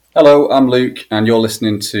Hello, I'm Luke, and you're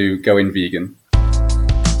listening to Going Vegan.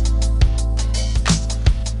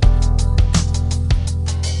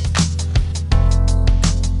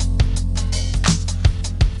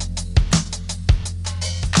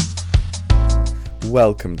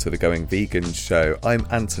 Welcome to the Going Vegan show. I'm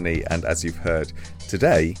Anthony, and as you've heard,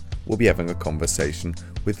 today we'll be having a conversation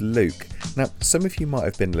with Luke. Now, some of you might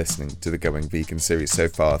have been listening to the Going Vegan series so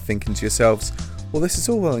far, thinking to yourselves, well, this is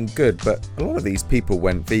all well and good, but a lot of these people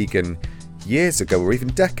went vegan years ago or even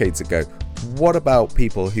decades ago. What about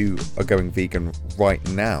people who are going vegan right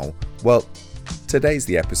now? Well, today's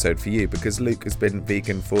the episode for you because Luke has been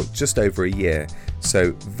vegan for just over a year,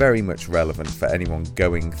 so very much relevant for anyone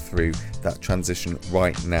going through that transition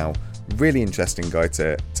right now. Really interesting guy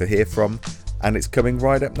to hear from, and it's coming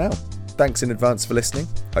right up now. Thanks in advance for listening.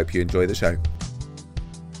 Hope you enjoy the show.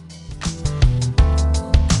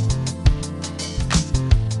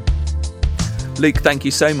 Luke, thank you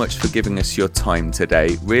so much for giving us your time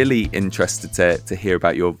today. Really interested to hear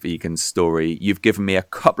about your vegan story. You've given me a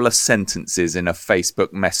couple of sentences in a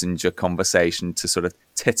Facebook Messenger conversation to sort of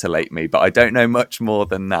titillate me, but I don't know much more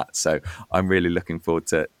than that. So I'm really looking forward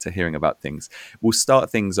to hearing about things. We'll start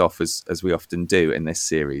things off, as we often do in this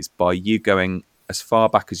series, by you going as far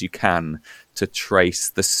back as you can to trace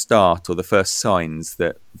the start or the first signs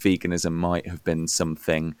that veganism might have been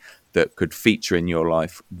something that could feature in your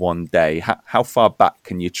life one day. How far back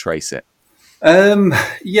can you trace it?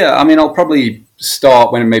 I'll probably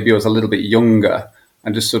start when maybe I was a little bit younger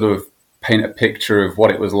and just sort of paint a picture of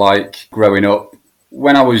what it was like growing up.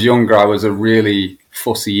 When I was younger, I was a really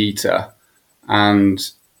fussy eater. And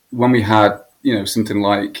when we had, something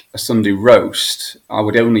like a Sunday roast, I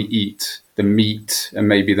would only eat the meat and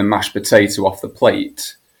maybe the mashed potato off the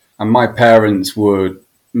plate. And my parents would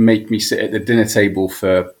make me sit at the dinner table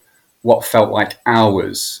for what felt like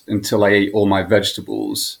hours until I ate all my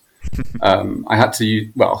vegetables.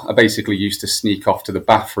 I basically used to sneak off to the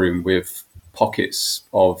bathroom with pockets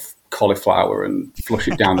of cauliflower and flush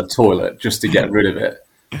it down the toilet just to get rid of it.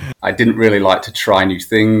 I didn't really like to try new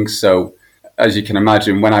things. So as you can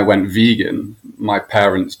imagine, when I went vegan, my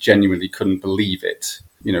parents genuinely couldn't believe it.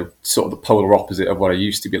 Sort of the polar opposite of what I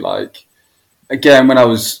used to be like. Again, when I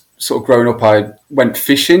was sort of growing up, I went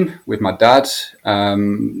fishing with my dad.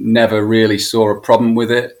 Never really saw a problem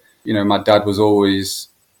with it. My dad was always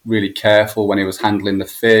really careful when he was handling the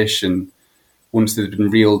fish. And once they'd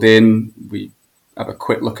been reeled in, we have a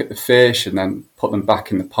quick look at the fish and then put them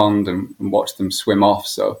back in the pond and watch them swim off.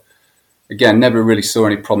 So again, never really saw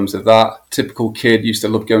any problems with that. Typical kid, used to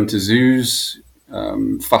love going to zoos,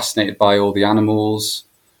 fascinated by all the animals.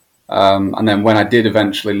 And then when I did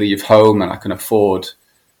eventually leave home and I can afford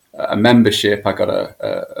a membership, I got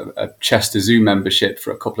a Chester Zoo membership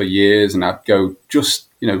for a couple of years, and I'd go just,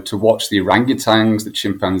 to watch the orangutans, the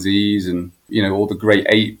chimpanzees, and, all the great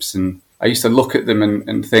apes. And I used to look at them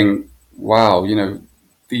and think, wow,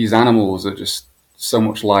 these animals are just so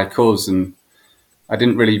much like us. And I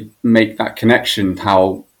didn't really make that connection,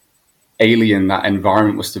 how alien that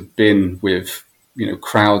environment must have been with,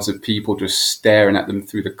 crowds of people just staring at them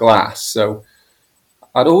through the glass. So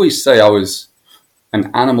I'd always say I was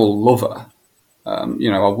an animal lover. I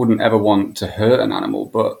wouldn't ever want to hurt an animal,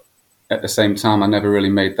 but at the same time, I never really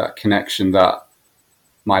made that connection that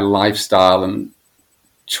my lifestyle and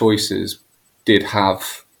choices did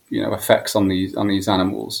have, effects on these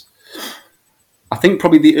animals. I think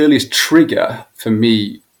probably the earliest trigger for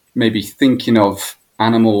me, maybe thinking of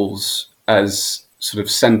animals as sort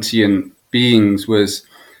of sentient beings, was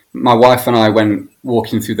my wife and I went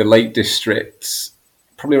walking through the Lake District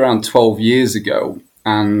probably around 12 years ago,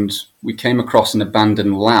 and we came across an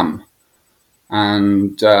abandoned lamb.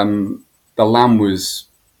 And the lamb was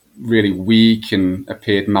really weak and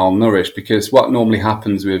appeared malnourished, because what normally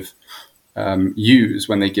happens with ewes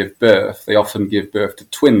when they give birth, they often give birth to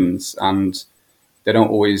twins, and they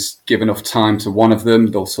don't always give enough time to one of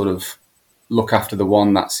them. They'll sort of look after the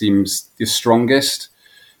one that seems the strongest,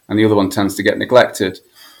 and the other one tends to get neglected.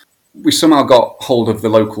 We somehow got hold of the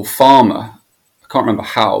local farmer. I can't remember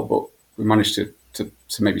how, but we managed to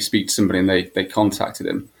maybe speak to somebody, and they contacted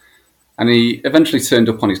him. And he eventually turned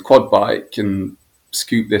up on his quad bike and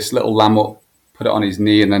scooped this little lamb up, put it on his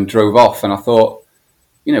knee, and then drove off. And I thought,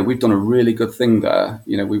 we've done a really good thing there.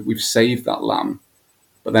 We've saved that lamb.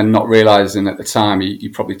 But then not realizing at the time, he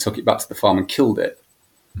probably took it back to the farm and killed it.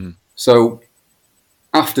 So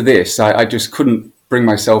after this, I just couldn't bring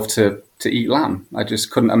myself to eat lamb. I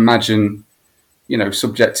just couldn't imagine,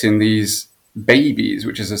 subjecting these babies,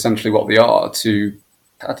 which is essentially what they are, to,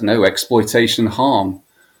 exploitation and harm.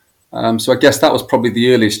 So I guess that was probably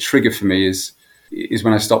the earliest trigger for me, is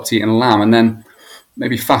when I stopped eating lamb. And then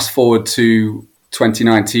maybe fast forward to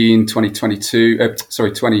 2019,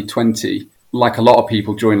 2020, like a lot of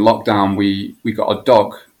people during lockdown, we got a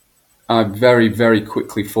dog. I very, very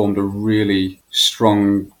quickly formed a really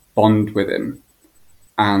strong bond with him,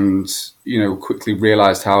 and, quickly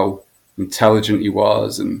realized how intelligent he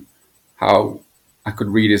was and how I could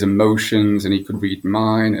read his emotions and he could read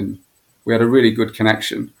mine, and we had a really good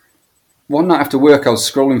connection. One night after work, I was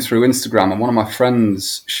scrolling through Instagram and one of my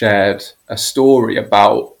friends shared a story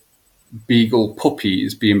about beagle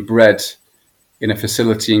puppies being bred in a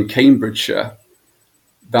facility in Cambridgeshire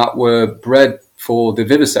that were bred for the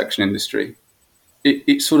vivisection industry.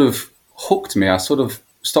 It sort of hooked me. I sort of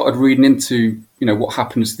started reading into, what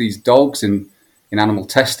happens to these dogs in animal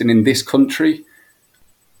testing in this country.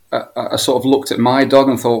 I sort of looked at my dog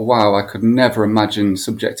and thought, wow, I could never imagine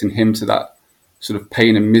subjecting him to that sort of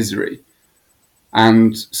pain and misery.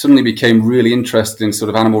 And suddenly became really interested in sort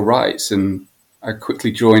of animal rights. And I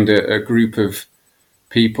quickly joined a group of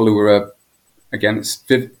people who were against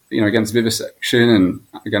vivisection and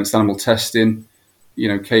against animal testing.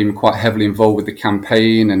 Came quite heavily involved with the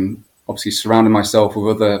campaign, and obviously surrounded myself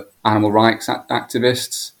with other animal rights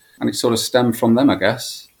activists. And it sort of stemmed from them, I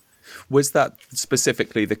guess. Was that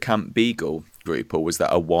specifically the Camp Beagle group, or was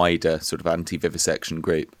that a wider sort of anti-vivisection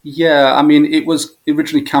group? Yeah, I mean, it was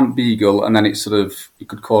originally Camp Beagle, and then it sort of, you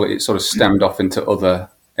could call it sort of stemmed off into other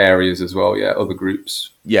areas as well, other groups.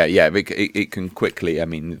 Yeah, it can quickly, I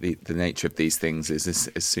mean, the nature of these things is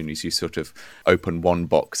as soon as you sort of open one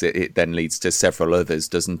box, it then leads to several others,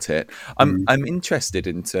 doesn't it? I'm interested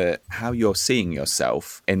into how you're seeing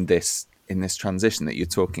yourself in this transition that you're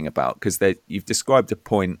talking about, because you've described a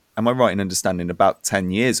point, am I right in understanding, about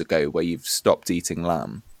 10 years ago where you've stopped eating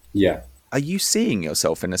lamb? Yeah. Are you seeing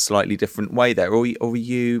yourself in a slightly different way there, or are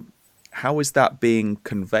you, how is that being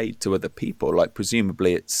conveyed to other people? Like,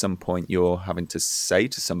 presumably at some point you're having to say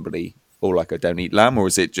to somebody, oh, like, I don't eat lamb, or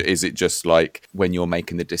is it just like when you're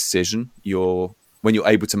making the decision, when you're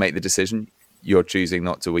able to make the decision, you're choosing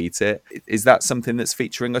not to eat it? Is that something that's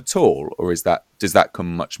featuring at all, or does that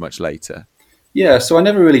come much, much later? Yeah, so I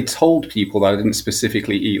never really told people that I didn't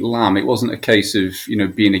specifically eat lamb. It wasn't a case of,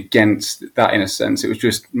 being against that in a sense. It was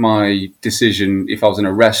just my decision. If I was in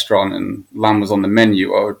a restaurant and lamb was on the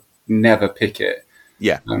menu, I would never pick it.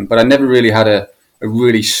 Yeah. But I never really had a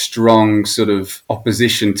really strong sort of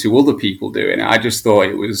opposition to other people doing it. I just thought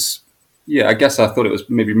it was, I guess I thought it was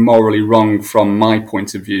maybe morally wrong from my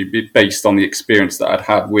point of view, based on the experience that I'd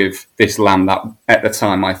had with this lamb that at the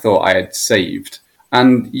time I thought I had saved.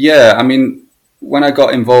 And I mean, when I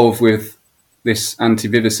got involved with this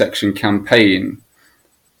anti-vivisection campaign,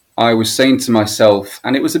 I was saying to myself,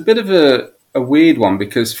 and it was a bit of a weird one,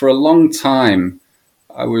 because for a long time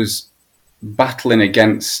I was battling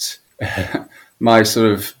against my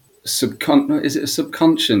sort of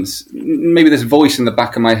subconscious, maybe this voice in the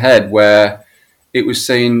back of my head where it was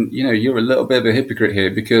saying, you're a little bit of a hypocrite here,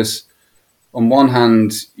 because on one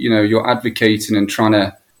hand, you're advocating and trying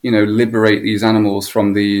to, liberate these animals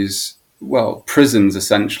from these, prisons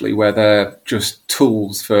essentially, where they're just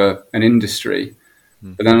tools for an industry.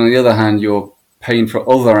 But then on the other hand, you're paying for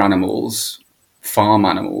other animals, farm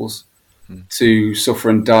animals, to suffer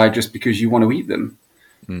and die just because you want to eat them.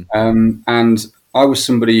 And I was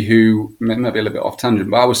somebody who, maybe a little bit off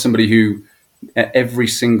tangent, but I was somebody who at every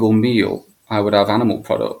single meal, I would have animal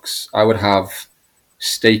products. I would have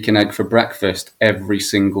steak and egg for breakfast every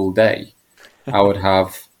single day. I would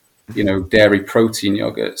have, dairy protein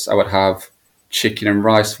yogurts. I would have chicken and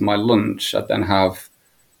rice for my lunch. I'd then have,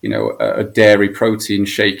 a dairy protein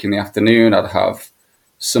shake in the afternoon. I'd have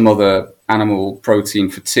some other animal protein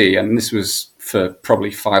for tea. And this was for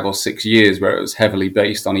probably 5 or 6 years, where it was heavily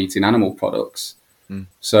based on eating animal products.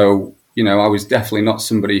 So, I was definitely not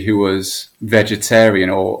somebody who was vegetarian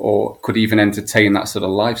or could even entertain that sort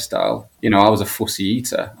of lifestyle. I was a fussy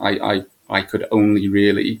eater. I could only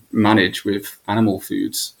really manage with animal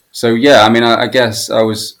foods. So, I mean, I guess I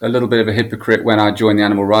was a little bit of a hypocrite when I joined the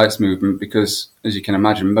animal rights movement, because, as you can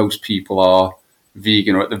imagine, most people are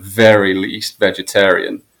vegan or at the very least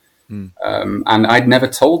vegetarian. And I'd never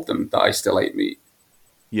told them that I still ate meat.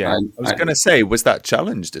 Yeah, I was going to say, was that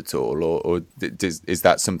challenged at all, or is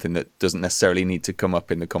that something that doesn't necessarily need to come up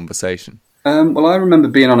in the conversation? Well, I remember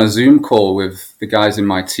being on a Zoom call with the guys in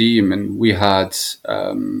my team, and we had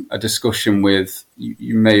a discussion with,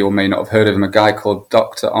 you may or may not have heard of him, a guy called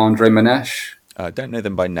Dr. Andre Manesh. I don't know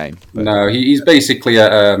them by name. But... No, he's basically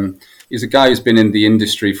he's a guy who's been in the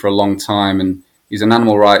industry for a long time, and he's an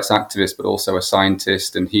animal rights activist, but also a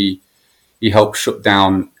scientist, and he helped shut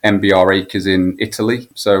down MBR acres in Italy.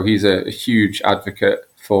 So he's a huge advocate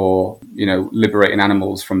for, liberating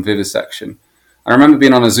animals from vivisection. I remember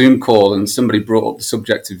being on a Zoom call and somebody brought up the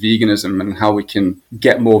subject of veganism and how we can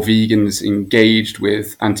get more vegans engaged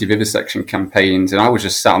with anti-vivisection campaigns. And I was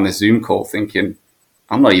just sat on this Zoom call thinking,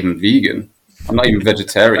 I'm not even vegan. I'm not even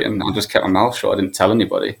vegetarian. I just kept my mouth shut. I didn't tell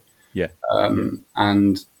anybody. Yeah.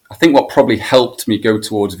 And I think what probably helped me go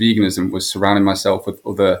towards veganism was surrounding myself with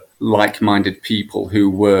other like-minded people who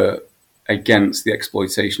were against the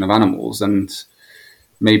exploitation of animals. And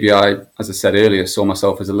maybe I, as I said earlier, saw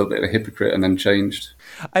myself as a little bit of a hypocrite and then changed.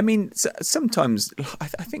 I mean, sometimes I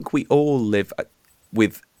think we all live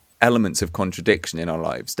with elements of contradiction in our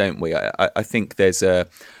lives, don't we? I think there's a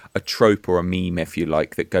trope or a meme, if you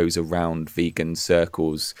like, that goes around vegan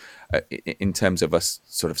circles in terms of us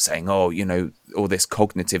sort of saying, oh, you know, all this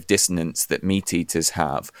cognitive dissonance that meat eaters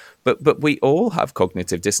have. But we all have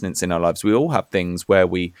cognitive dissonance in our lives. We all have things where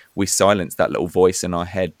we silence that little voice in our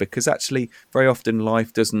head, because actually very often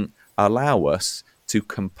life doesn't allow us to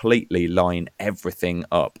completely line everything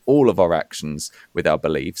up, all of our actions with our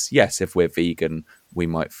beliefs. Yes, if we're vegan, we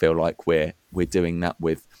might feel like we're doing that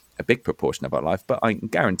with a big proportion of our life, but I can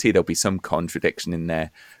guarantee there'll be some contradiction in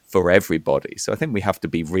there for everybody. So I think we have to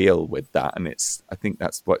be real with that, and I think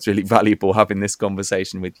that's what's really valuable having this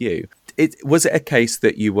conversation with you. Was it a case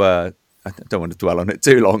that you were, I don't want to dwell on it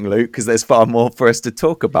too long, Luke, because there's far more for us to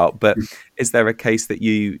talk about, but is there a case that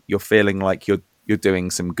you're feeling like you're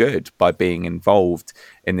doing some good by being involved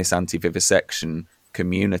in this anti-vivisection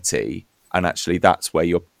community, and actually that's where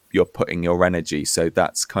you're putting your energy, so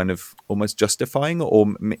that's kind of almost justifying,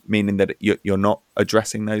 or meaning that you're not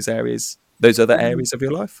addressing those other areas of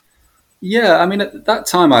your life? Yeah, I mean, at that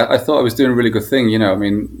time, I thought I was doing a really good thing. You know, I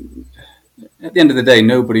mean, at the end of the day,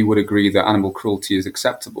 nobody would agree that animal cruelty is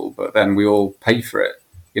acceptable, but then we all pay for it,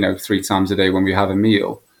 3 times a day when we have a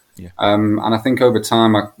meal. Yeah. And I think over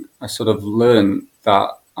time, I sort of learned that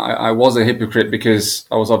I was a hypocrite, because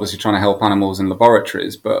I was obviously trying to help animals in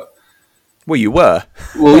laboratories, but... Well, you were.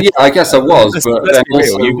 Well, yeah, I guess I was, but let's then be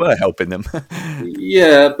real, also, you were helping them.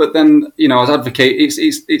 Yeah, but then, I was advocating,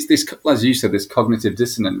 it's this, as you said, this cognitive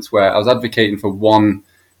dissonance, where I was advocating for one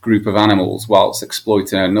group of animals whilst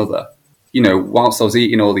exploiting another. Whilst I was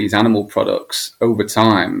eating all these animal products, over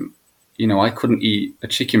time, I couldn't eat a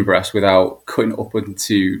chicken breast without cutting it up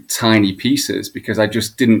into tiny pieces, because I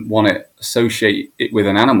just didn't want to associate it with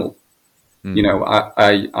an animal.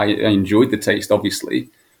 I enjoyed the taste, obviously,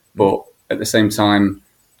 but at the same time,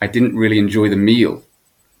 I didn't really enjoy the meal,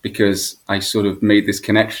 because I sort of made this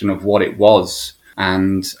connection of what it was.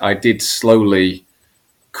 And I did slowly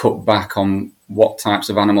cut back on what types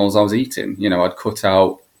of animals I was eating. I'd cut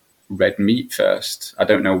out red meat first. I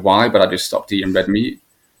don't know why, but I just stopped eating red meat.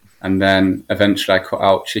 And then eventually I cut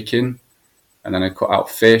out chicken, and then I cut out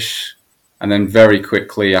fish. And then very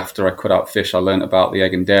quickly after I cut out fish, I learned about the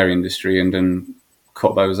egg and dairy industry, and then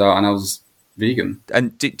cut those out, and I was vegan.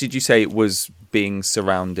 And did you say it was being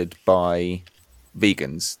surrounded by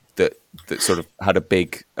vegans that sort of had a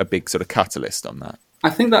big sort of catalyst on that?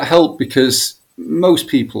 I think that helped, because most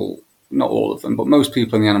people, not all of them, but most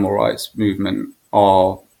people in the animal rights movement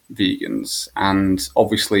are vegans. And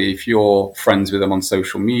obviously, if you're friends with them on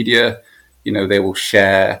social media, they will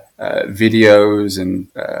share videos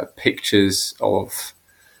and pictures of,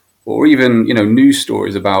 or even, news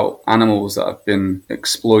stories about animals that have been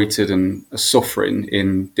exploited and are suffering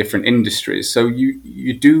in different industries. So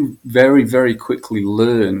you do very, very quickly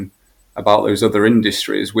learn about those other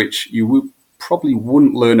industries, which you probably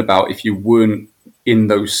wouldn't learn about if you weren't in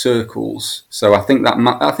those circles. So I think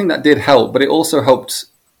that did help, but it also helped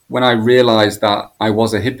when I realized that I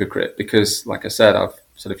was a hypocrite, because, like I said, I've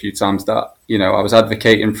said a few times that, I was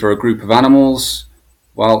advocating for a group of animals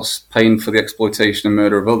whilst paying for the exploitation and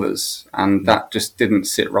murder of others. And that just didn't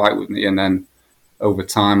sit right with me. And then over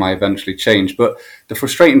time, I eventually changed. But the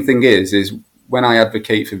frustrating thing is when I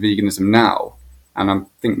advocate for veganism now, and I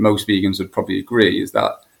think most vegans would probably agree, is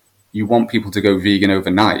that you want people to go vegan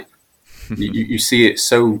overnight. you see it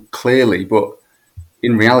so clearly, but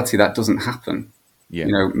in reality, that doesn't happen. Yeah.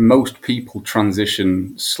 Most people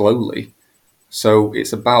transition slowly. So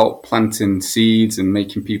it's about planting seeds and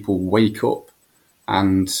making people wake up.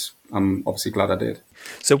 And I'm obviously glad I did.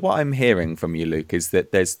 So what I'm hearing from you, Luke, is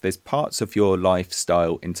that there's parts of your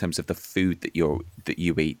lifestyle in terms of the food that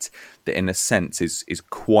you eat that, in a sense, is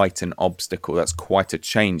quite an obstacle. That's quite a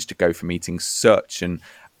change to go from eating such an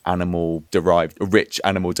rich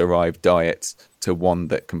animal derived diet to one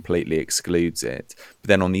that completely excludes it. But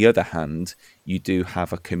then on the other hand, you do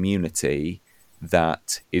have a community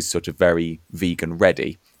that is sort of very vegan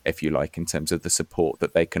ready, if you like, in terms of the support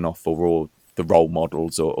that they can offer, or the role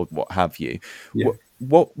models, or what have you. Yeah.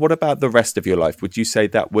 What about the rest of your life? Would you say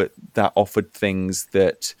that offered things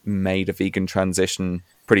that made a vegan transition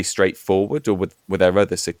pretty straightforward, or were there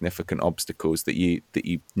other significant obstacles that you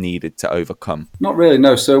needed to overcome? Not really,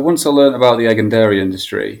 no. So once I learned about the egg and dairy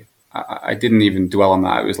industry, I didn't even dwell on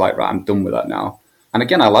that. It was like, right, I'm done with that now. And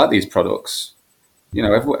again, I like these products. You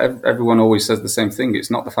know, everyone always says the same thing. It's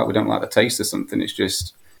not the fact we don't like the taste of something. It's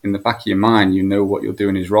just in the back of your mind, you know what you're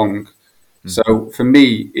doing is wrong. So for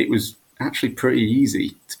me, it was actually pretty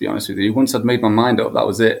easy, to be honest with you. Once I'd made my mind up, that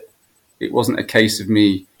was it. It wasn't a case of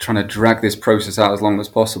me trying to drag this process out as long as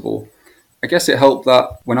possible. I guess it helped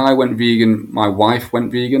that when I went vegan, my wife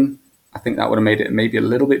went vegan. I think that would have made it maybe a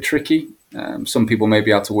little bit tricky. Some people may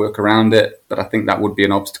be able to work around it, but I think that would be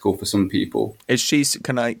an obstacle for some people. Is she?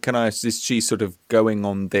 Can I ask? Is she sort of going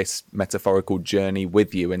on this metaphorical journey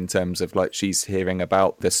with you in terms of like she's hearing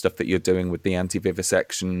about the stuff that you're doing with the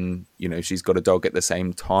anti-vivisection? You know, she's got a dog at the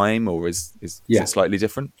same time, or is it slightly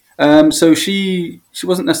different? So she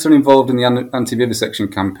wasn't necessarily involved in the anti-vivisection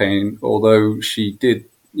campaign, although she did.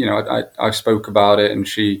 You know, I spoke about it, and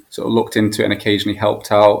she sort of looked into it and occasionally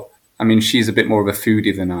helped out. I mean, she's a bit more of a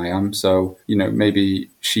foodie than I am, so, you know, maybe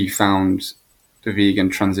she found the vegan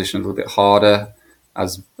transition a little bit harder.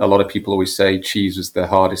 As a lot of people always say, cheese was the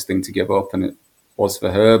hardest thing to give up, and it was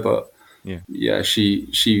for her. But yeah,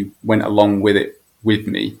 she went along with it with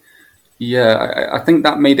me. Yeah, I think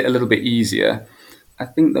that made it a little bit easier. I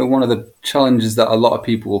think, though, one of the challenges that a lot of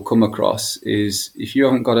people will come across is if you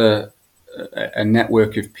haven't got a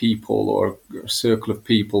network of people or a circle of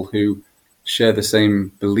people who share the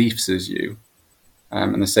same beliefs as you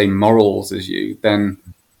and the same morals as you, then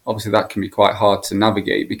obviously that can be quite hard to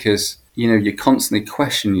navigate because, you know, you constantly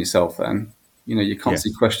question yourself then. You know, you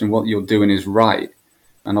constantly question what you're doing is right.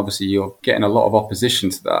 And obviously you're getting a lot of opposition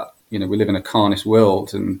to that. You know, we live in a carnist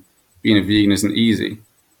world and being a vegan isn't easy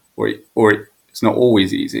or it's not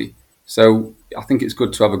always easy. So I think it's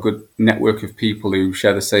good to have a good network of people who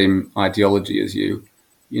share the same ideology as you,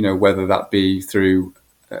 you know, whether that be through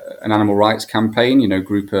an animal rights campaign, you know,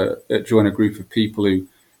 join a group of people who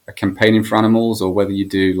are campaigning for animals, or whether you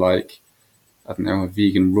do like, I don't know, a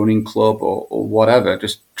vegan running club or whatever.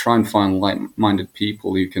 Just try and find like-minded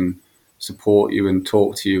people who can support you and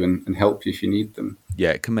talk to you and help you if you need them.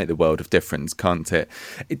 Yeah, it can make the world of difference, can't it?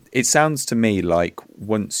 It sounds to me like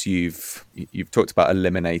once you've talked about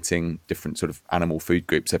eliminating different sort of animal food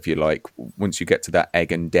groups, if you like, once you get to that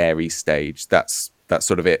egg and dairy stage, that's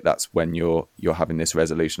sort of it. That's when you're having this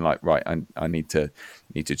resolution, like, right, I need to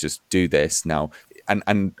just do this now.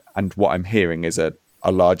 And what I'm hearing is a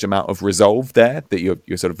large amount of resolve there, that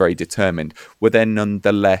you're sort of very determined. Were there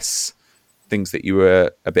nonetheless things that you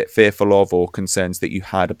were a bit fearful of or concerns that you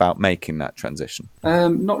had about making that transition?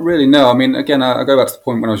 Not really, no. I mean, again, I go back to the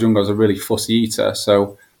point when I was younger, I was a really fussy eater.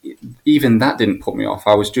 So even that didn't put me off.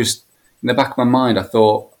 I was just, in the back of my mind, I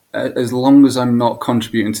thought, as long as I'm not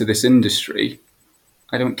contributing to this industry,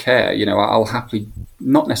 I don't care. You know, I'll happily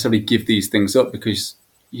not necessarily give these things up, because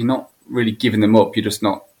you're not really giving them up. You're just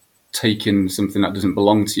not taking something that doesn't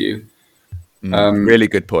belong to you. Really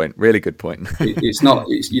good point. Really good point. It's not.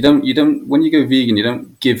 You don't. When you go vegan, you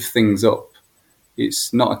don't give things up.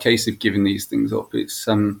 It's not a case of giving these things up. It's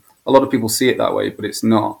a lot of people see it that way, but it's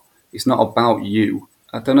not. It's not about you.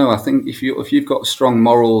 I don't know. I think if you've got strong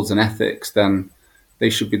morals and ethics, then they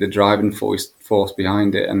should be the driving force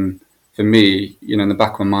behind it. And for me, you know, in the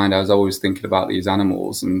back of my mind, I was always thinking about these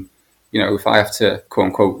animals, and you know, if I have to quote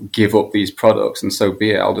unquote give up these products, and so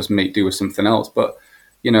be it, I'll just make do with something else. But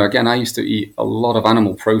you know, again, I used to eat a lot of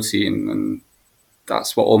animal protein, and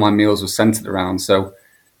that's what all my meals were centered around. So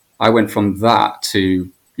I went from that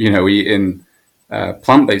to, you know, eating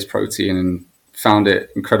plant-based protein, and found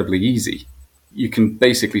it incredibly easy. You can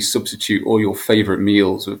basically substitute all your favorite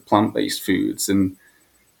meals with plant-based foods, and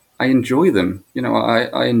I enjoy them. You know,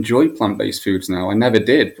 I enjoy plant-based foods now. I never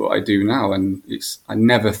did, but I do now, and I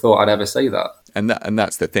never thought I'd ever say that. And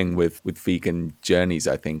that's the thing with vegan journeys,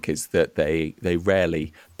 I think, is that they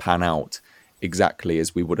rarely pan out exactly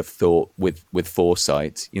as we would have thought with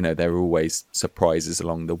foresight. You know, there are always surprises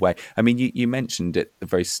along the way. I mean, you mentioned at the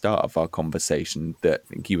very start of our conversation that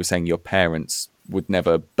I think you were saying your parents would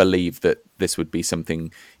never believe that this would be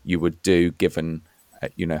something you would do, given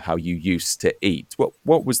you know how you used to eat.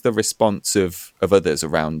 What was the response of others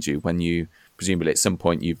around you when you, presumably at some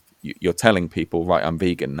point, you're telling people, right, I'm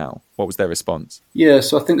vegan now? What was their response? Yeah,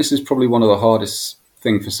 so I think this is probably one of the hardest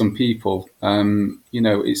things for some people. You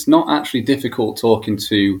know, it's not actually difficult talking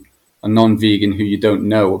to a non-vegan who you don't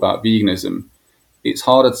know about veganism. It's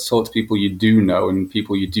harder to talk to people you do know and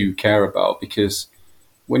people you do care about, because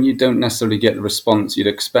when you don't necessarily get the response you'd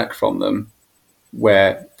expect from them,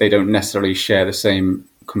 where they don't necessarily share the same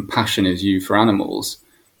compassion as you for animals,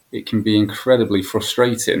 it can be incredibly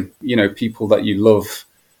frustrating. You know, people that you love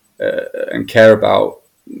and care about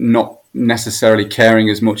not necessarily caring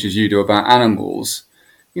as much as you do about animals.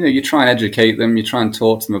 You know, you try and educate them, you try and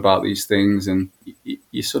talk to them about these things, and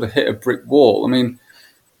you sort of hit a brick wall. I mean,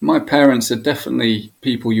 my parents are definitely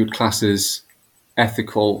people you'd class as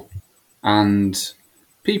ethical and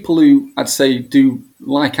people who I'd say do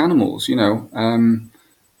like animals, you know,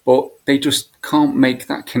 but they just can't make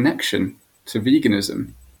that connection to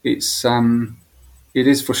veganism. It's it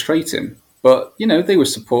is frustrating, but you know they were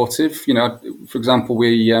supportive. You know, for example,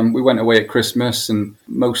 we went away at Christmas, and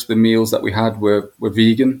most of the meals that we had were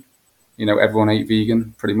vegan. You know, everyone ate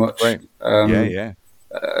vegan pretty much. Right. Yeah.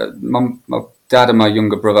 My dad and my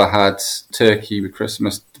younger brother had turkey with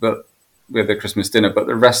Christmas, but with the Christmas dinner. But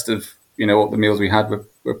the rest of all the meals we had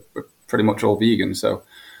were pretty much all vegan. So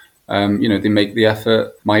you know, they make the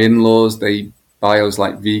effort. My in-laws, they buy us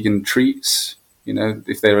like vegan treats. You know,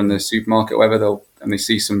 if they're in the supermarket or whatever, and they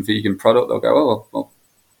see some vegan product, they'll go, "Oh, I'll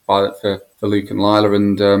buy that for Luke and Lila."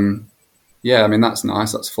 And yeah, I mean that's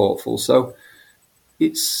nice. That's thoughtful. So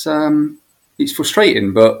it's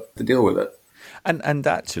frustrating, but to deal with it. And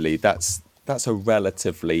actually, that's a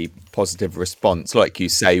relatively positive response. Like you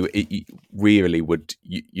say, it really would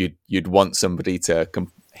you'd want somebody to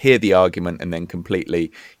hear the argument and then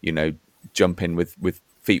completely, you know, jump in with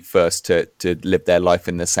feet first to live their life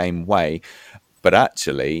in the same way. But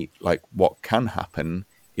actually, like what can happen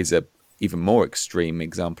is a even more extreme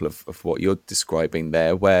example of what you're describing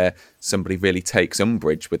there, where somebody really takes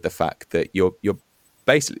umbrage with the fact that you're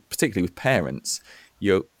basically, particularly with parents,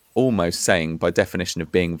 you're almost saying by definition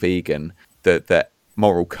of being vegan that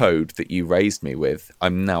moral code that you raised me with,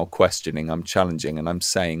 I'm now questioning, I'm challenging, and I'm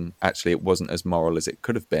saying actually it wasn't as moral as it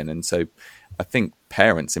could have been. And so I think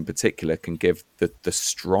parents in particular can give the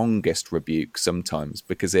strongest rebuke sometimes,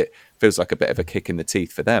 because it feels like a bit of a kick in the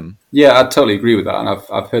teeth for them. Yeah, I totally agree with that, and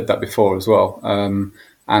I've heard that before as well.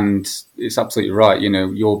 And it's absolutely right. You know,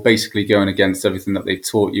 you're basically going against everything that they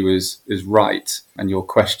taught you is right, and you're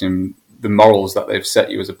questioning the morals that they've set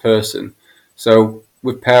you as a person. So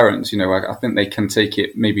with parents, you know, I think they can take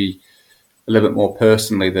it maybe a little bit more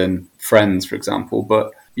personally than friends, for example.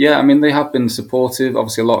 But yeah, I mean, they have been supportive.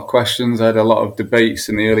 Obviously, a lot of questions. I had a lot of debates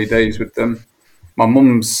in the early days with them. My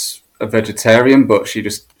mum's a vegetarian, but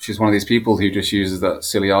she's one of these people who just uses that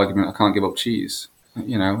silly argument, I can't give up cheese.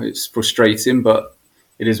 You know, it's frustrating, but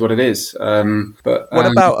it is what it is. But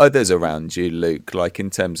what about others around you, Luke? Like in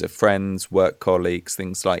terms of friends, work colleagues,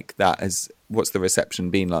 things like that. What's the reception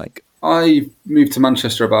been like? I moved to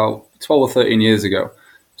Manchester about 12 or 13 years ago.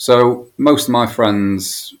 So most of my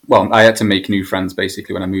friends, well, I had to make new friends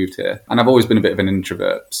basically when I moved here. And I've always been a bit of an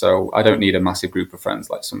introvert, so I don't need a massive group of friends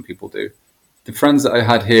like some people do. The friends that I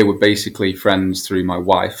had here were basically friends through my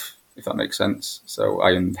wife, if that makes sense. So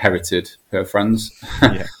I inherited her friends.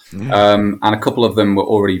 Yeah. And a couple of them were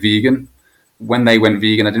already vegan. When they went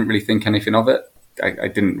vegan, I didn't really think anything of it. I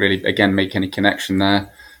didn't really, again, make any connection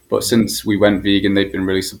there. But since we went vegan, they've been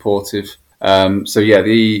really supportive. So yeah,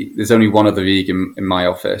 there's only one other vegan in my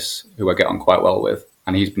office who I get on quite well with,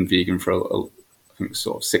 and he's been vegan for I think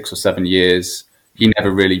sort of 6 or 7 years. He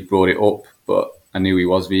never really brought it up, but I knew he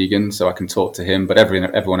was vegan, so I can talk to him. But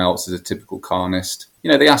everyone else is a typical carnist.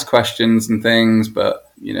 You know, they ask questions and things,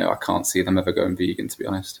 but you know, I can't see them ever going vegan, to be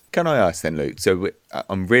honest. Can I ask then, Luke? So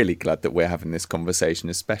I'm really glad that we're having this conversation,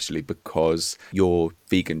 especially because your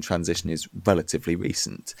vegan transition is relatively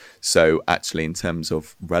recent. So actually, in terms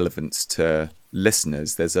of relevance to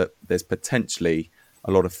listeners, there's potentially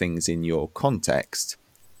a lot of things in your context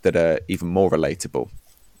that are even more relatable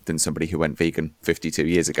than somebody who went vegan 52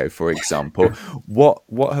 years ago, for example.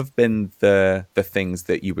 What have been the things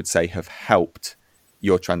that you would say have helped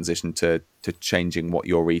your transition to changing what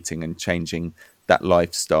you're eating and changing that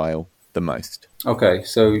lifestyle the most? Okay,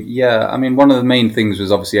 so yeah, I mean, one of the main things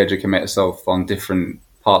was obviously educate myself on different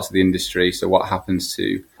parts of the industry, so what happens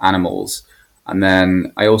to animals. And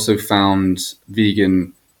then I also found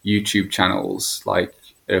vegan YouTube channels like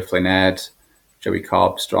Earthling Ed, Joey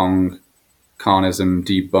Carbstrong, Carnism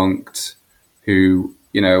Debunked, who,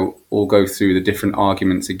 you know, all go through the different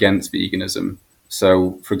arguments against veganism.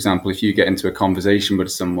 So, for example, if you get into a conversation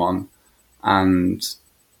with someone and,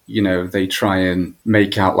 you know, they try and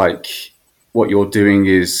make out like what you're doing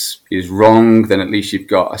is wrong, then at least you've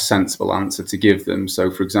got a sensible answer to give them.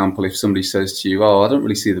 So, for example, if somebody says to you, "Oh, I don't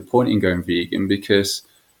really see the point in going vegan because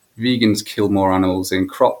vegans kill more animals in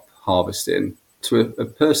crop harvesting," to a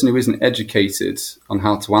person who isn't educated on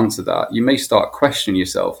how to answer that, you may start questioning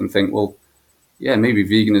yourself and think, well, yeah, maybe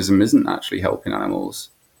veganism isn't actually helping animals.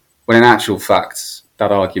 when in actual fact,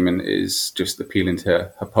 that argument is just appealing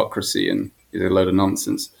to hypocrisy and is a load of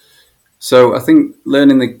nonsense. So I think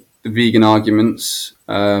learning the vegan arguments,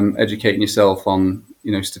 educating yourself on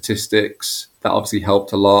statistics, that obviously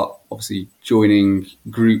helped a lot. Obviously joining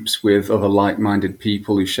groups with other like-minded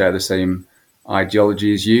people who share the same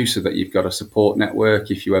ideology as you, so that you've got a support network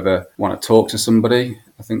if you ever want to talk to somebody.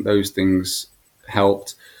 I think those things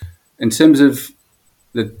helped. In terms of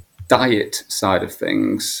the diet side of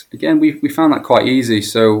things, again, we found that quite easy.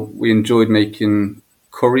 So we enjoyed making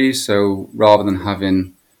curries. So rather than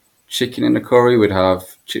having chicken in the curry, we'd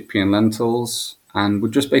have chickpea and lentils, and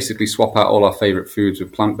we'd just basically swap out all our favourite foods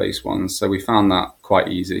with plant-based ones. So we found that quite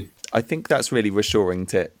easy. I think that's really reassuring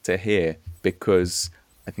to hear, because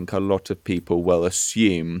I think a lot of people will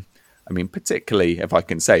assume, I mean, particularly if I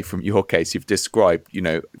can say from your case, you've described,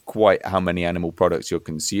 quite how many animal products you're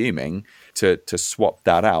consuming. To swap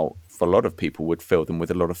that out, for a lot of people would fill them with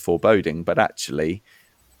a lot of foreboding. But actually,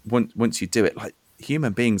 once you do it, like,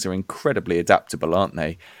 human beings are incredibly adaptable, aren't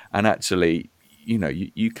they? And actually,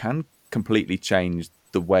 you can completely change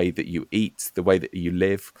the way that you eat, the way that you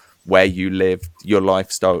live, where you live, your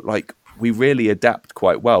lifestyle. Like, we really adapt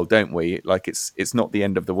quite well, don't we? Like, it's not the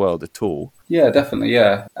end of the world at all. Yeah, definitely.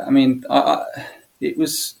 Yeah. I mean, it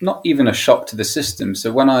was not even a shock to the system.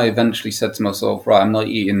 So when I eventually said to myself, right, I'm not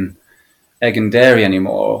eating egg and dairy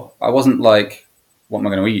anymore, I wasn't like, what am I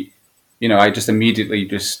going to eat? I just immediately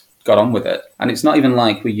just got on with it. And it's not even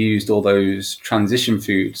like we used all those transition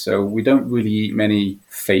foods. So we don't really eat many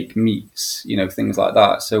fake meats, things like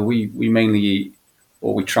that. So we mainly eat,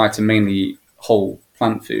 or we try to mainly eat whole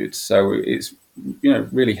plant foods. So it's,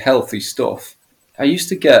 really healthy stuff. I used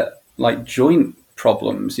to get like joint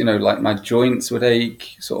problems, like my joints would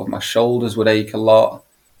ache, sort of my shoulders would ache a lot.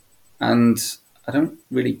 And I don't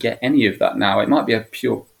really get any of that now. It might be a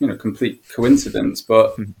pure, complete coincidence,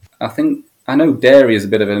 but I know dairy is a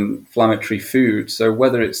bit of an inflammatory food. So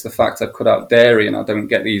whether it's the fact I've cut out dairy and I don't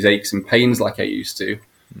get these aches and pains like I used to,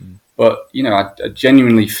 but, I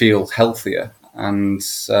genuinely feel healthier. And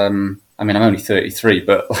I mean, I'm only 33,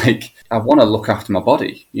 but like, I want to look after my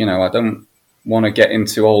body. I don't want to get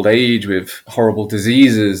into old age with horrible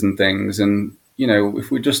diseases and things. And,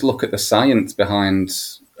 if we just look at the science behind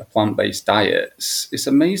a plant-based diet, it's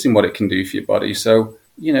amazing what it can do for your body. So,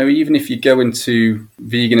 even if you go into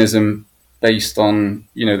veganism based on,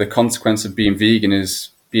 the consequence of being vegan is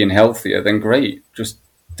being healthier, then great. Just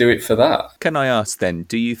do it for that. Can I ask then,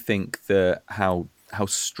 do you think how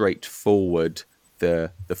straightforward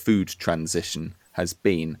the food transition has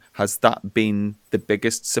that been the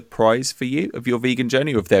biggest surprise for you of your vegan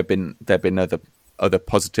journey, or have there been other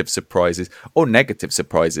positive surprises, or negative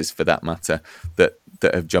surprises for that matter, that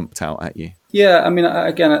have jumped out at you? Yeah, I mean,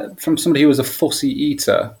 again, from somebody who was a fussy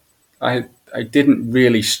eater, I didn't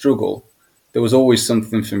really struggle. There was always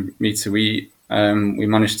something for me to eat. We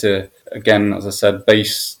managed to, again, as I said,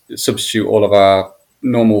 substitute all of our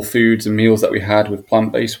normal foods and meals that we had with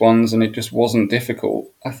plant-based ones, and it just wasn't difficult.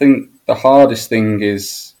 I think the hardest thing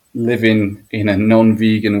is living in a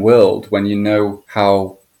non-vegan world when you know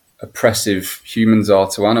how oppressive humans are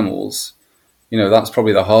to animals. That's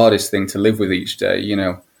probably the hardest thing to live with each day.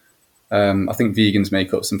 I think vegans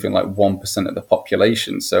make up something like 1% of the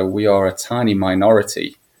population, so we are a tiny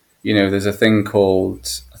minority. There's a thing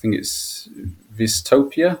called, I think it's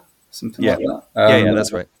Vistopia, something like that. Yeah,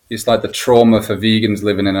 that's right. It's like the trauma for vegans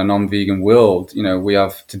living in a non-vegan world. We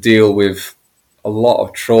have to deal with a lot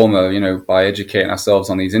of trauma, by educating ourselves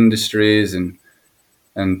on these industries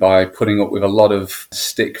and by putting up with a lot of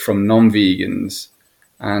stick from non-vegans.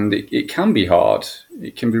 And it can be hard.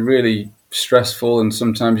 It can be really stressful, and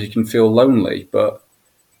sometimes you can feel lonely. But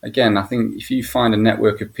again, I think if you find a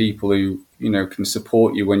network of people who, can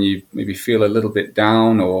support you when you maybe feel a little bit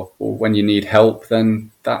down or when you need help,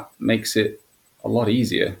 then that makes it a lot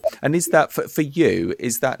easier. And is that for you,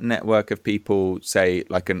 is that network of people, say,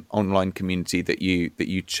 like an online community that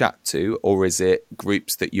you chat to, or is it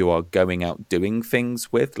groups that you are going out doing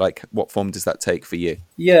things with? Like, what form does that take for you?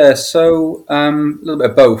 Yeah, so a little bit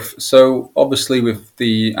of both. So obviously with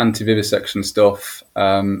the anti-vivisection stuff,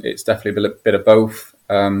 it's definitely a bit of both.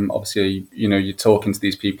 Obviously, you're talking to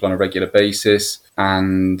these people on a regular basis,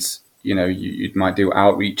 and you might do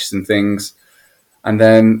outreaches and things. And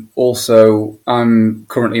then also, I'm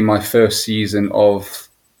currently in my first season of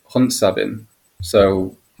hunt sabbing.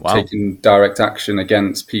 So taking direct action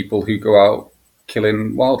against people who go out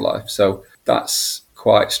killing wildlife. So that's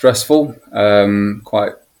quite stressful,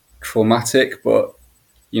 quite traumatic, but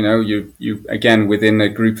you again, within a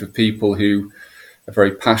group of people who are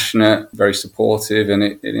very passionate, very supportive, and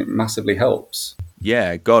it massively helps.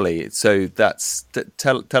 Yeah, golly. So tell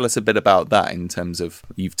us a bit about that in terms of,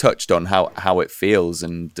 you've touched on how it feels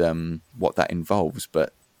and what that involves,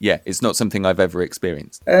 but yeah, it's not something I've ever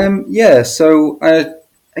experienced. Yeah, so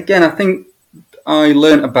again, I think I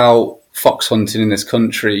learnt about fox hunting in this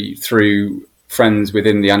country through friends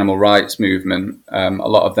within the animal rights movement. A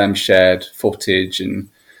lot of them shared footage and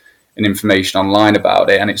information online about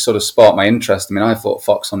it, and it sort of sparked my interest. I mean, I thought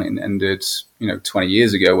fox hunting ended, 20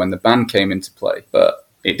 years ago when the ban came into play, but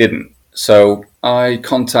it didn't. So I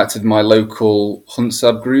contacted my local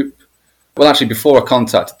HuntSab group. Well, actually, before I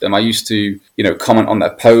contacted them, I used to, comment on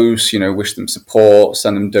their posts, wish them support,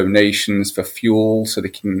 send them donations for fuel so they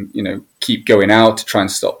can, keep going out to try and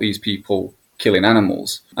stop these people killing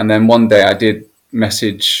animals. And then one day I did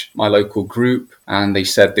message my local group, and they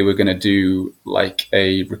said they were going to do like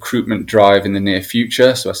a recruitment drive in the near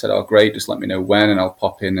future. So I said, oh, great, just let me know when and I'll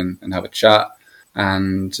pop in and have a chat.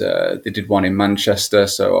 And they did one in Manchester.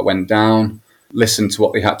 So I went down, listened to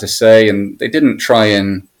what they had to say, and they didn't try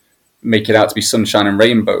and make it out to be sunshine and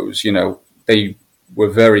rainbows. They were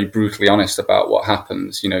very brutally honest about what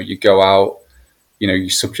happens. You go out, you're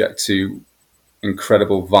subject to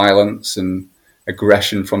incredible violence and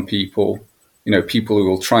aggression from people. People who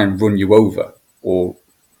will try and run you over or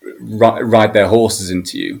ride their horses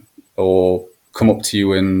into you or come up to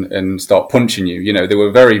you and start punching you. They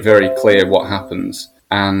were very, very clear what happens.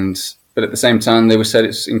 But at the same time, they said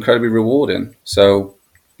it's incredibly rewarding. So,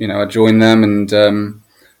 I joined them and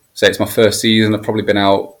say it's my first season. I've probably been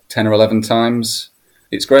out 10 or 11 times.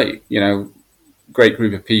 It's great. Great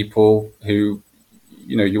group of people who,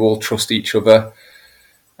 you all trust each other.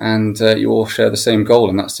 And you all share the same goal,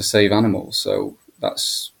 and that's to save animals. So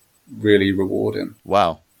that's really rewarding.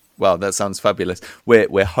 Wow, that sounds fabulous.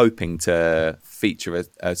 We're hoping to feature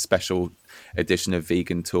a special edition of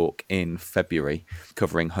Vegan Talk in February,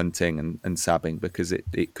 covering hunting and sabbing, because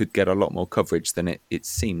it could get a lot more coverage than it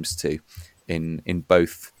seems to in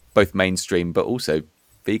both mainstream but also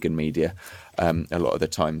vegan media a lot of the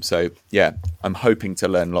time. So yeah, I'm hoping to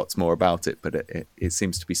learn lots more about it, but it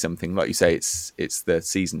seems to be something, like you say, it's the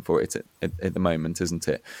season for it at the moment, isn't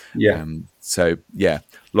it? Yeah. So yeah,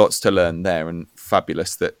 lots to learn there, and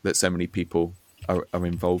fabulous that so many people are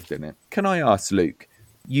involved in it. Can I ask, Luke,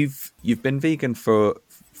 you've been vegan for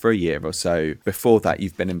a year or so. Before that,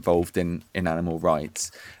 you've been involved in animal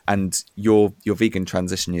rights, and your vegan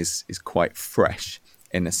transition is quite fresh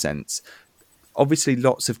in a sense. Obviously,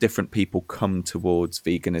 lots of different people come towards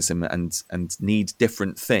veganism and need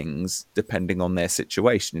different things depending on their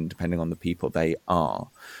situation and depending on the people they are.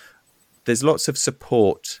 There's lots of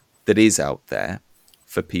support that is out there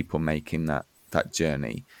for people making that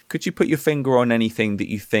journey. Could you put your finger on anything that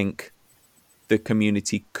you think the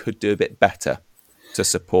community could do a bit better to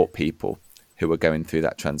support people who are going through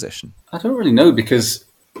that transition? I don't really know, because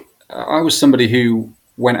I was somebody who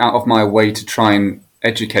went out of my way to try and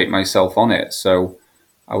educate myself on it. So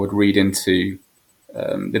I would read into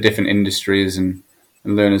the different industries and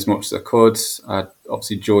learn as much as I could. I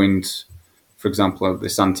obviously joined, for example,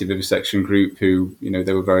 this anti-vivisection group who,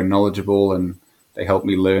 they were very knowledgeable and they helped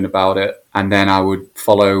me learn about it. And then I would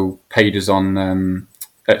follow pages on,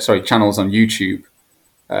 channels on YouTube.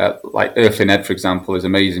 Like Earthling Ed, for example, is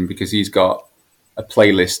amazing because he's got a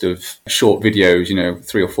playlist of short videos,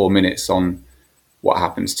 3 or 4 minutes on what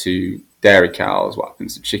happens to dairy cows, what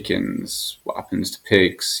happens to chickens, what happens to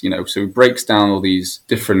pigs, so he breaks down all these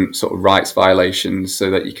different sort of rights violations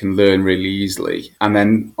so that you can learn really easily. And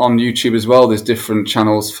then on YouTube as well, there's different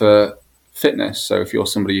channels for fitness. So if you're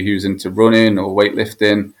somebody who's into running or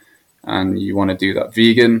weightlifting and you want to do that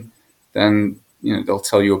vegan, then, they'll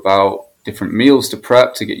tell you about different meals to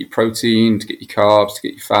prep to get your protein, to get your carbs, to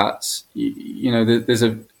get your fats. There's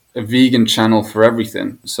a vegan channel for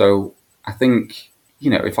everything. So I think,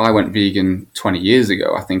 if I went vegan 20 years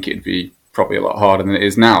ago, I think it'd be probably a lot harder than it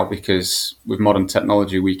is now, because with modern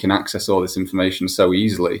technology, we can access all this information so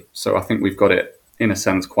easily. So I think we've got it, in a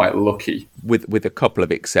sense, quite lucky. With a couple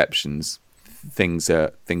of exceptions, things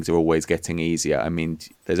are always getting easier. I mean,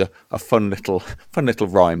 there's a fun little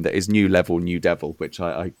rhyme that is new level, new devil, which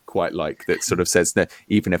I quite like, that sort of says that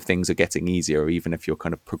even if things are getting easier, or even if you're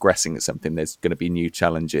kind of progressing at something, there's going to be new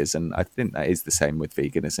challenges. And I think that is the same with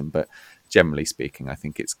veganism, but generally speaking, I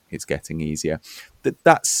think it's getting easier.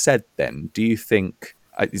 That said, then, do you think,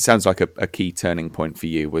 it sounds like a key turning point for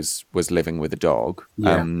you was living with a dog?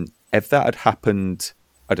 Yeah. If that had happened,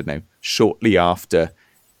 I don't know, shortly after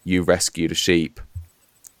you rescued a sheep,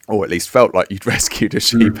 or at least felt like you'd rescued a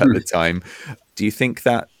sheep at the time, do you think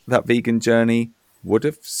that vegan journey would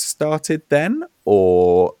have started then,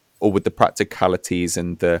 or would the practicalities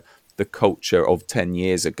and the the culture of 10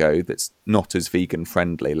 years ago that's not as vegan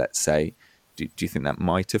friendly, let's say, do you think that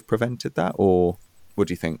might have prevented that, or what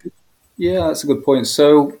do you think? Yeah, that's a good point.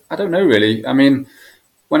 So I don't know really. I mean,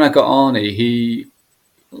 when I got Arnie,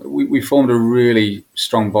 we formed a really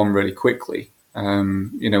strong bond really quickly.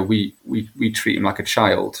 We treat him like a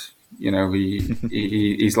child.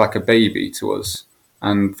 He's like a baby to us.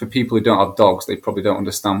 And for people who don't have dogs, they probably don't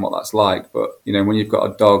understand what that's like. But when you've got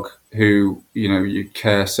a dog who you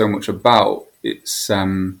care so much about, it's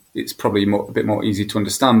probably a bit more easy to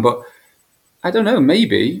understand. But I don't know,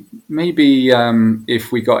 maybe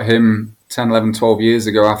if we got him 10, 11, 12 years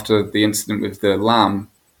ago after the incident with the lamb,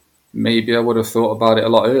 maybe I would have thought about it a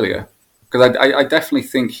lot earlier. Because I definitely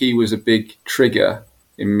think he was a big trigger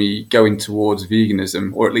in me going towards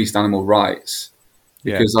veganism, or at least animal rights,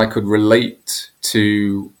 because I could relate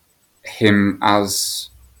to him as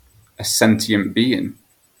a sentient being.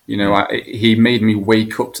 He made me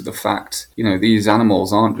wake up to the fact, these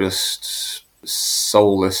animals aren't just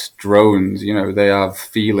soulless drones. They have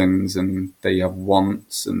feelings and they have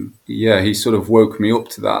wants, and he sort of woke me up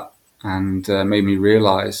to that and made me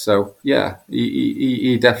realize. So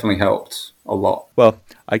he definitely helped a lot. Well,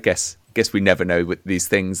 I guess we never know with these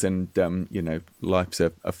things, and life's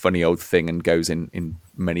a funny old thing and goes in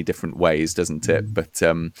many different ways, doesn't it? But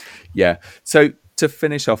so to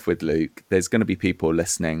finish off with, Luke, there's going to be people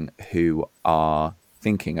listening who are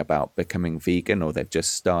thinking about becoming vegan, or they've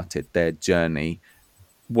just started their journey.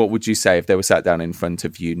 What would you say if they were sat down in front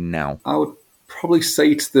of you now? I would probably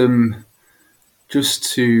say to them just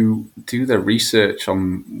to do their research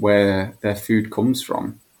on where their food comes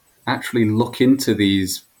from. Actually look into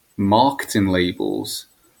these marketing labels.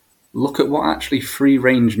 Look at what actually free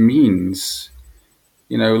range means.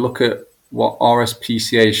 Look at what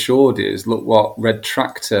RSPCA assured is. Look what Red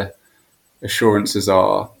Tractor assurances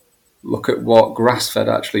are. Look at what grass-fed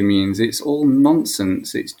actually means. It's all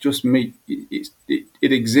nonsense. It's just it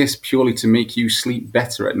exists purely to make you sleep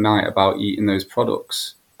better at night about eating those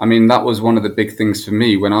products. I mean, that was one of the big things for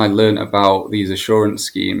me when I learned about these assurance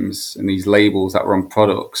schemes and these labels that were on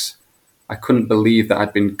products. I couldn't believe that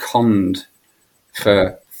I'd been conned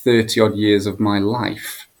for 30 odd years of my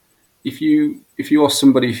life. If you are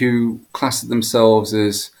somebody who classes themselves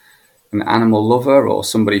as an animal lover or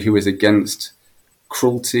somebody who is against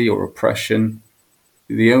cruelty or oppression,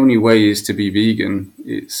 the only way is to be vegan.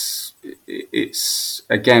 It's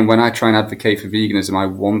again, when I try and advocate for veganism, I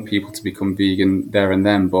want people to become vegan there and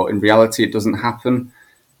then, but in reality it doesn't happen.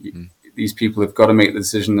 These people have got to make the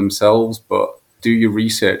decision themselves, but do your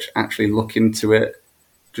research, actually look into it.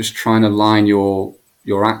 Just try and align your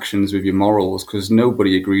actions with your morals, because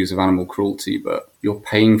nobody agrees with animal cruelty, but you're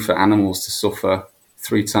paying for animals to suffer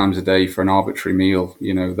 3 times a day for an arbitrary meal,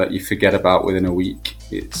 that you forget about within a week.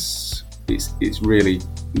 It's really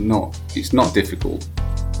not difficult.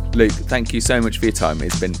 Luke, thank you so much for your time.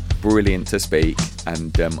 It's been brilliant to speak,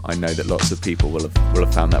 and I know that lots of people will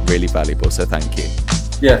have found that really valuable, so thank you.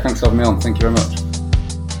 Yeah, thanks for having me on. Thank you very much.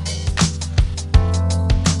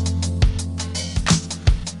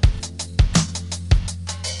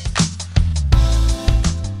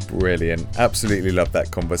 Brilliant. Absolutely love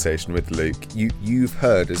that conversation with Luke. You've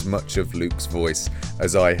heard as much of Luke's voice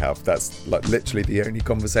as I have. That's like literally the only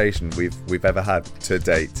conversation we've ever had to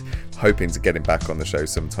date. Hoping to get him back on the show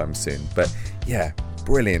sometime soon. But yeah,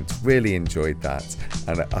 brilliant. Really enjoyed that,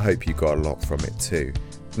 and I hope you got a lot from it too.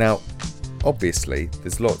 Now, obviously,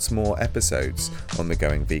 there's lots more episodes on the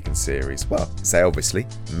Going Vegan series. Well, say obviously,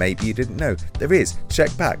 maybe you didn't know. There is.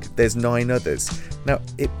 Check back. There's 9 others. Now,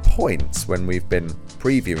 it points when we've been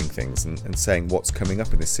previewing things and saying what's coming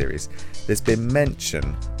up in this series, there's been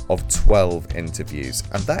mention of 12 interviews,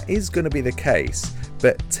 and that is going to be the case,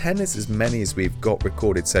 but 10 is as many as we've got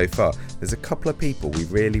recorded so far. There's a couple of people we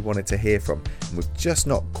really wanted to hear from, and we've just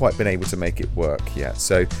not quite been able to make it work yet,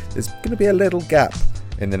 so there's going to be a little gap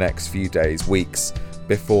in the next few days, weeks,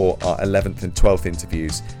 before our 11th and 12th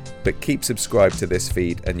interviews, but keep subscribed to this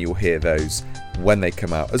feed and you'll hear those when they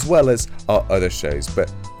come out, as well as our other shows.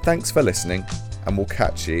 But thanks for listening, and we'll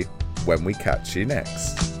catch you when we catch you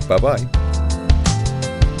next. Bye bye.